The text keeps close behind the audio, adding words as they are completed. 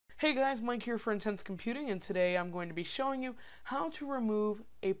Hey guys, Mike here for Intense Computing, and today I'm going to be showing you how to remove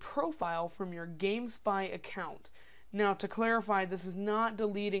a profile from your GameSpy account. Now, to clarify, this is not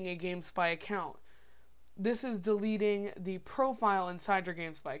deleting a GameSpy account. This is deleting the profile inside your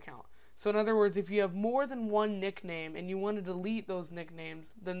GameSpy account. So in other words, if you have more than one nickname and you want to delete those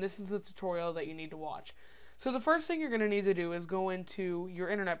nicknames, then this is the tutorial that you need to watch. So the first thing you're going to need to do is go into your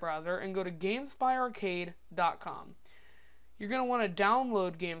internet browser and go to GameSpyArcade.com. You're going to want to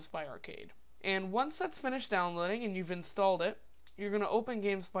download GameSpy Arcade. And once that's finished downloading and you've installed it, you're going to open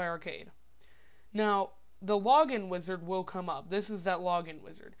GameSpy Arcade. Now, the login wizard will come up. This is that login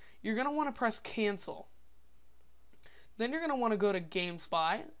wizard. You're going to want to press cancel. Then you're going to want to go to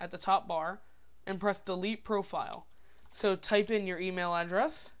GameSpy at the top bar and press delete profile. So type in your email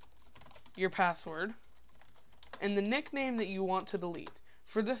address, your password, and the nickname that you want to delete.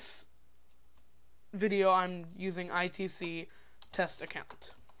 For this video, I'm using ITC test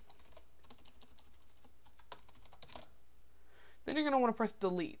account. Then you're going to want to press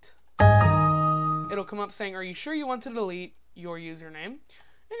delete. It'll come up saying, are you sure you want to delete your username?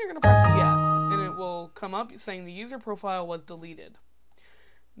 And you're going to press yes, and it will come up saying the user profile was deleted.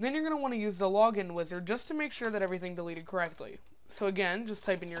 Then you're going to want to use the login wizard just to make sure that everything deleted correctly. So again, just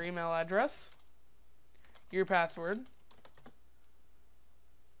type in your email address, your password,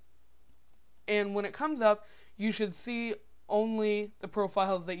 and when it comes up, you should see only the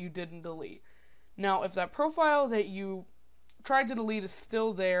profiles that you didn't delete. Now, if that profile that you tried to delete is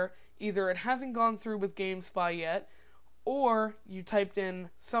still there, either it hasn't gone through with GameSpy yet, or you typed in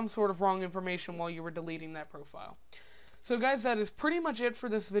some sort of wrong information while you were deleting that profile. So guys, that is pretty much it for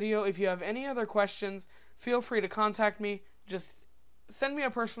this video. If you have any other questions, feel free to contact me. Just send me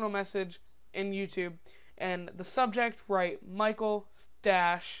a personal message in YouTube, and the subject, write Michael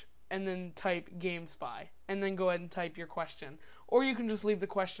Stash, and then type GameSpy, and then go ahead and type your question. Or you can just leave the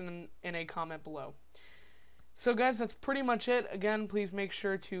question in a comment below. So guys, that's pretty much it. Again, please make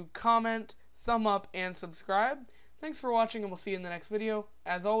sure to comment, thumb up, and subscribe. Thanks for watching, and we'll see you in the next video.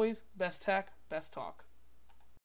 As always, best tech, best talk.